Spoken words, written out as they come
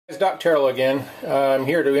It's Doc Terrell again. I'm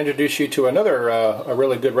here to introduce you to another a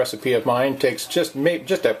really good recipe of mine. Takes just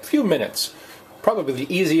a few minutes. Probably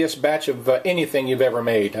the easiest batch of anything you've ever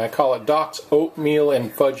made. I call it Doc's Oatmeal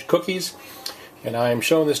and Fudge Cookies. And I'm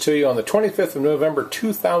showing this to you on the 25th of November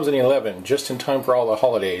 2011, just in time for all the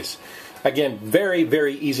holidays. Again, very,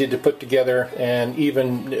 very easy to put together, and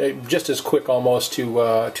even just as quick almost to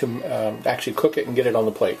actually cook it and get it on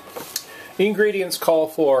the plate. The ingredients call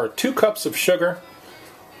for 2 cups of sugar,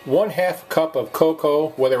 1/2 cup of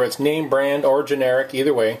cocoa, whether it's name brand or generic,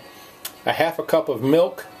 either way, 1/2 cup of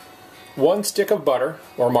milk, 1 stick of butter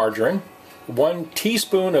or margarine, 1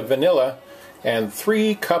 teaspoon of vanilla, and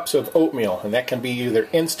 3 cups of oatmeal, and that can be either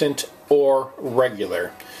instant or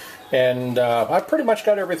regular. And I've pretty much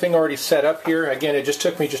got everything already set up here. Again, it just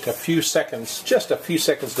took me just a few seconds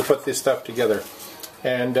to put this stuff together.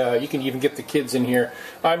 And you can even get the kids in here.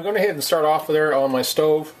 I'm going to go ahead and start off there on my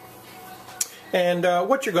stove. And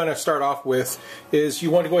what you're going to start off with is you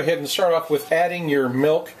want to go ahead and start off with adding your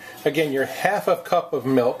milk. Again, your 1/2 cup of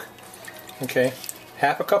milk. Okay,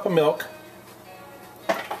 1/2 cup of milk.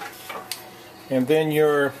 And then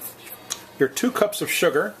your 2 cups of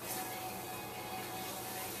sugar.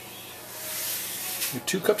 Your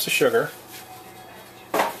 2 cups of sugar.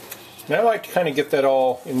 And I like to kind of get that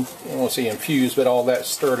all, I won't say infused, but all that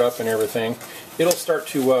stirred up and everything. It'll start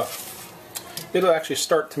to, it'll actually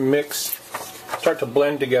start to mix, start to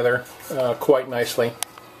blend together quite nicely.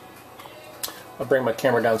 I'll bring my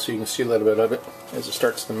camera down so you can see a little bit of it as it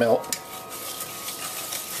starts to melt.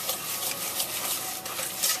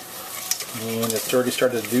 And it's already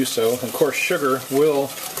started to do so. And of course, sugar will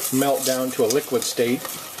melt down to a liquid state.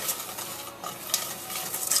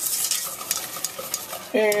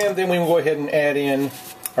 And then we will go ahead and add in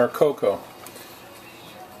our cocoa.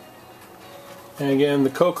 And again, the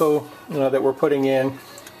cocoa that we're putting in,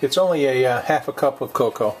 it's only a 1/2 cup of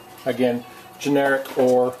cocoa. Again, generic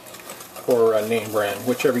or name brand,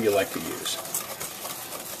 whichever you like to use.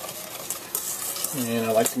 And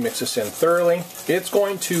I like to mix this in thoroughly. It's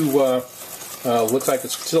going to look like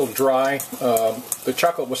it's still dry. The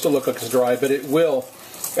chocolate will still look like it's dry, but it will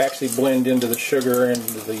actually blend into the sugar and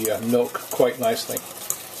the milk quite nicely.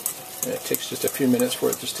 And it takes just a few minutes for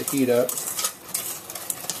it just to heat up.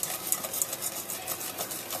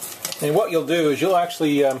 And what you'll do is you'll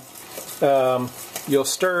actually you'll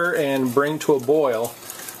stir and bring to a boil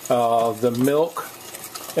the milk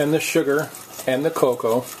and the sugar and the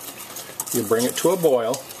cocoa. You bring it to a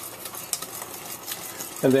boil,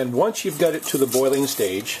 and then once you've got it to the boiling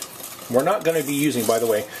stage, we're not going to be using, by the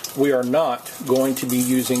way, we are not going to be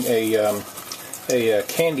using a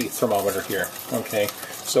candy thermometer here. Okay,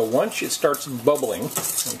 so once it starts bubbling,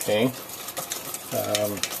 okay,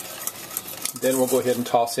 then we'll go ahead and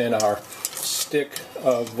toss in our stick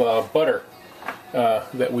of butter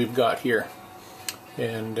that we've got here,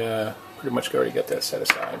 and pretty much already got that set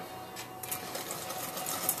aside.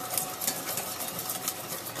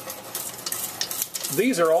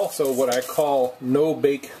 These are also what I call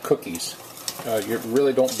no-bake cookies. You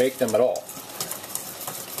really don't bake them at all.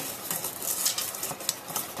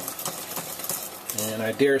 And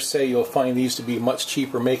I dare say you'll find these to be much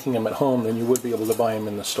cheaper making them at home than you would be able to buy them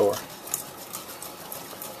in the store.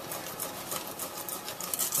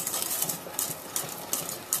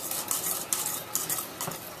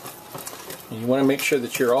 And you want to make sure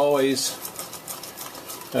that you're always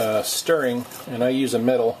stirring, and I use a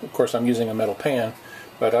metal, of course I'm using a metal pan,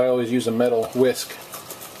 but I always use a metal whisk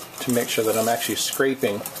to make sure that I'm actually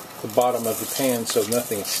scraping the bottom of the pan so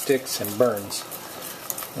nothing sticks and burns.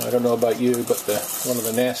 I don't know about you, but one of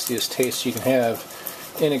the nastiest tastes you can have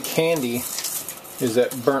in a candy is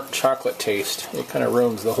that burnt chocolate taste. It kind of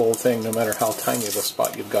ruins the whole thing no matter how tiny of a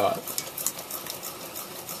spot you've got.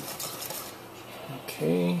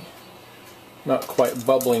 Okay, not quite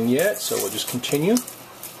bubbling yet, so we'll just continue.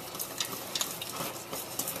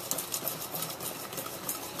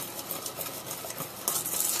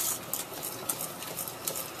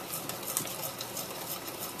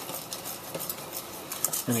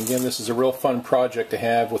 And again, this is a real fun project to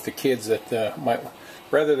have with the kids that might,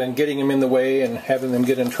 rather than getting them in the way and having them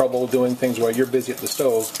get in trouble doing things while you're busy at the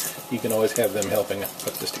stove, you can always have them helping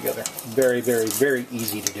put this together. Very, very, very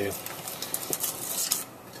easy to do.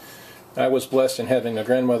 I was blessed in having a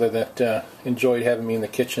grandmother that enjoyed having me in the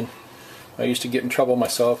kitchen. I used to get in trouble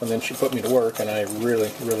myself, and then she put me to work, and I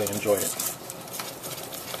really, really enjoyed it.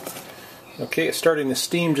 Okay, it's starting to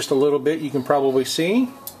steam just a little bit, you can probably see.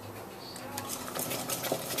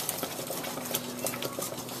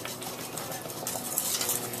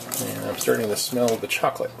 And I'm starting to smell the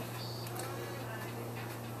chocolate.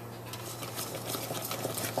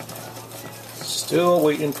 Still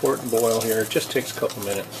waiting for it to boil here. It just takes a couple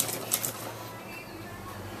minutes.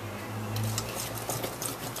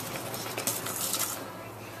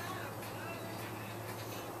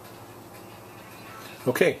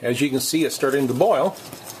 Okay, as you can see, it's starting to boil.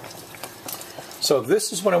 So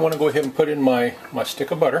this is what I want to go ahead and put in my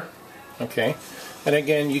stick of butter. Okay, and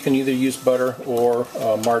again, you can either use butter or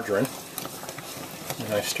margarine.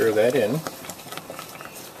 And I stir that in.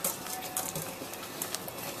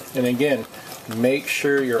 And again, make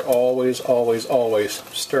sure you're always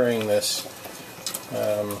stirring this.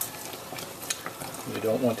 You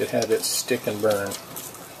don't want to have it stick and burn.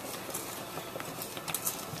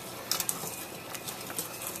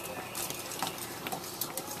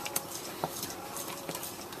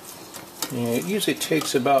 And it usually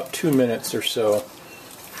takes about 2 minutes or so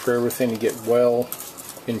for everything to get well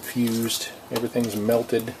infused. Everything's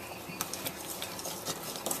melted.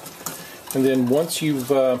 And then once you've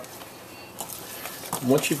got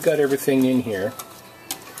everything in here,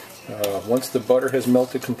 once the butter has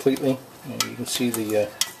melted completely, and you can see the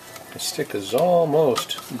stick is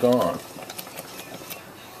almost gone,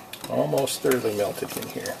 almost thoroughly melted in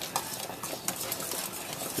here.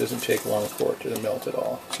 It doesn't take long for it to melt at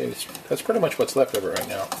all. See, that's pretty much what's left of it right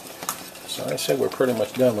now. So I said we're pretty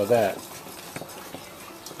much done with that.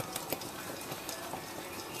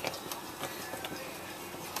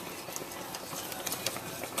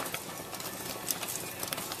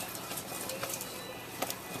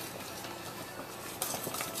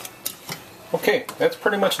 Okay, that's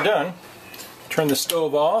pretty much done. Turn the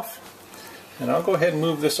stove off, and I'll go ahead and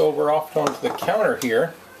move this over off onto the counter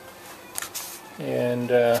here,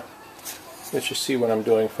 and let you see what I'm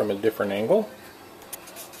doing from a different angle.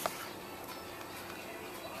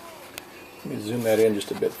 Let me zoom that in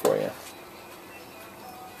just a bit for you.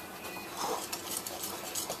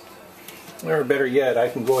 Or better yet, I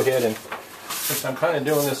can go ahead and, since I'm kind of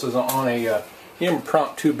doing this on a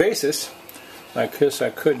impromptu basis, I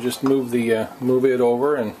could just move it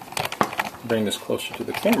over and bring this closer to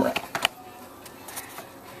the camera.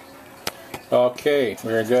 Okay,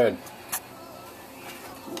 very good.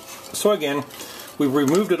 So again, we've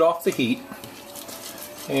removed it off the heat,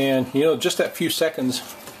 and just that few seconds,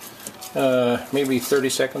 maybe 30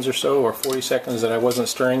 seconds or so, or 40 seconds that I wasn't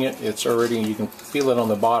stirring it, it's already, you can feel it on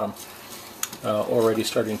the bottom, already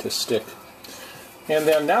starting to stick. And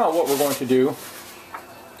then now what we're going to do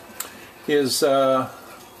is we're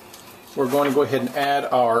going to go ahead and add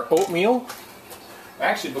our oatmeal.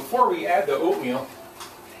 Actually, before we add the oatmeal,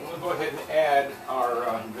 I'm going to go ahead and add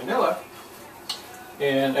our vanilla.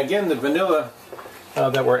 And again, the vanilla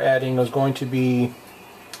that we're adding is going to be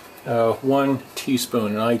 1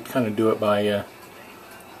 teaspoon. And I kind of do it by,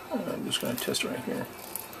 I'm just going to test right here.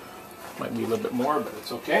 Might be a little bit more, but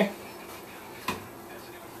it's okay.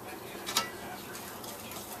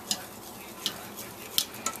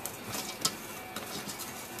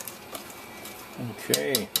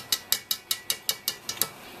 Okay.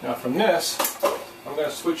 Now from this, I'm going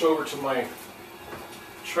to switch over to my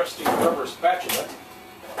trusty rubber spatula.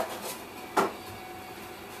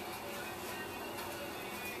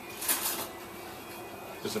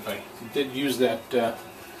 Because if I did use that, okay,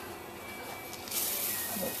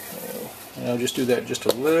 and I'll just do that just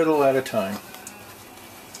a little at a time.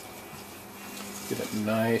 Get it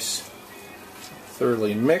nice,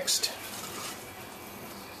 thoroughly mixed.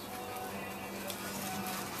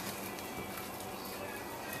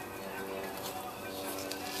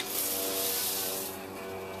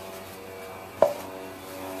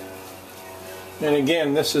 And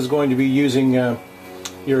again, this is going to be using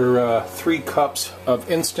your 3 cups of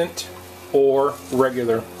instant or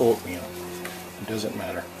regular oatmeal. It doesn't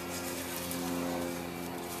matter.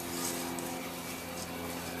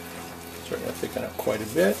 Starting to thicken up quite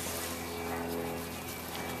a bit.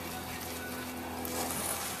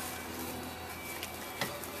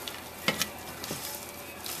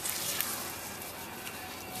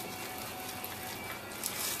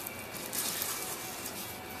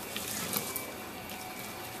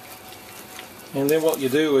 And then what you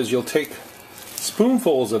do is you'll take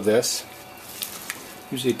spoonfuls of this,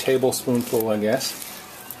 usually a tablespoonful, I guess,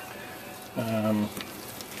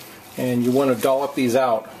 and you want to dollop these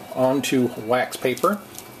out onto wax paper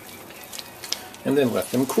and then let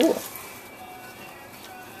them cool.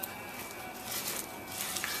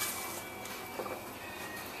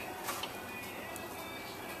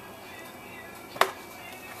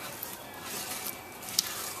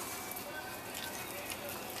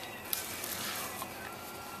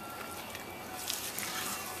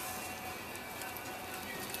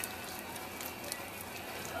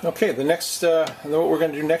 Okay, the next, what we're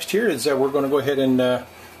going to do next here is we're going to go ahead and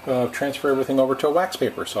transfer everything over to a wax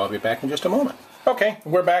paper, so I'll be back in just a moment. Okay,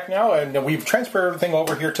 we're back now, and we've transferred everything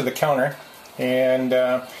over here to the counter, and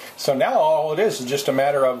so now all it is just a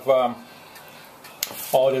matter of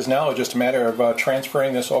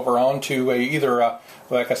transferring this over onto either,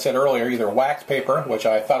 like I said earlier, either wax paper, which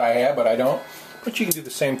I thought I had, but I don't. But you can do the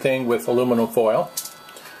same thing with aluminum foil.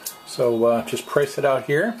 So just place it out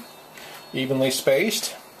here, evenly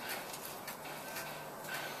spaced.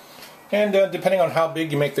 And depending on how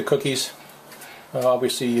big you make the cookies,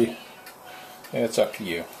 obviously it's up to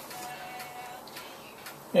you.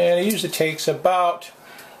 And it usually takes about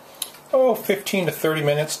 15 to 30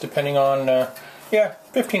 minutes, depending on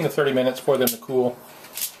 15 to 30 minutes for them to cool.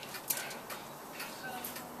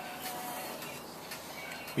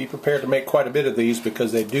 Be prepared to make quite a bit of these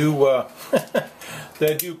because they do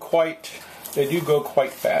they do go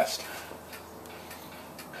quite fast.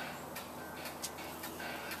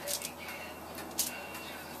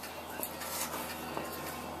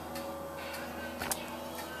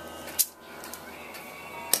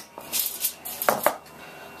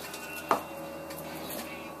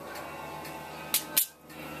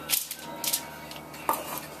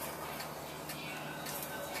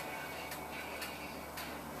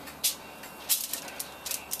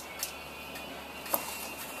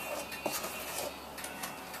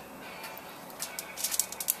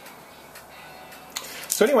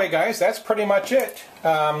 So anyway, guys, that's pretty much it.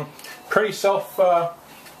 Pretty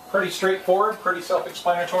straightforward, pretty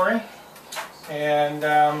self-explanatory, and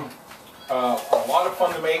a lot of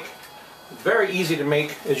fun to make. Very easy to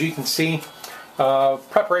make, as you can see.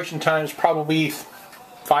 Preparation time is probably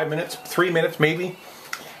 5 minutes, 3 minutes maybe,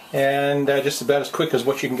 and just about as quick as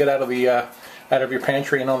what you can get out of your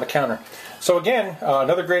pantry and on the counter. So again,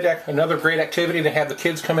 another great activity to have the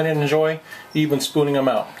kids come in and enjoy, even spooning them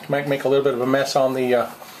out. You might make a little bit of a mess on your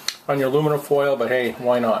aluminum foil, but hey,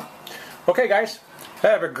 why not? Okay, guys,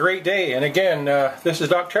 have a great day. And again, this is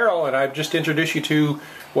Doc Terrell, and I've just introduced you to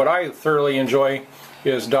what I thoroughly enjoy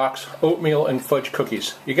is Doc's oatmeal and fudge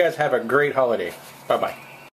cookies. You guys have a great holiday. Bye-bye.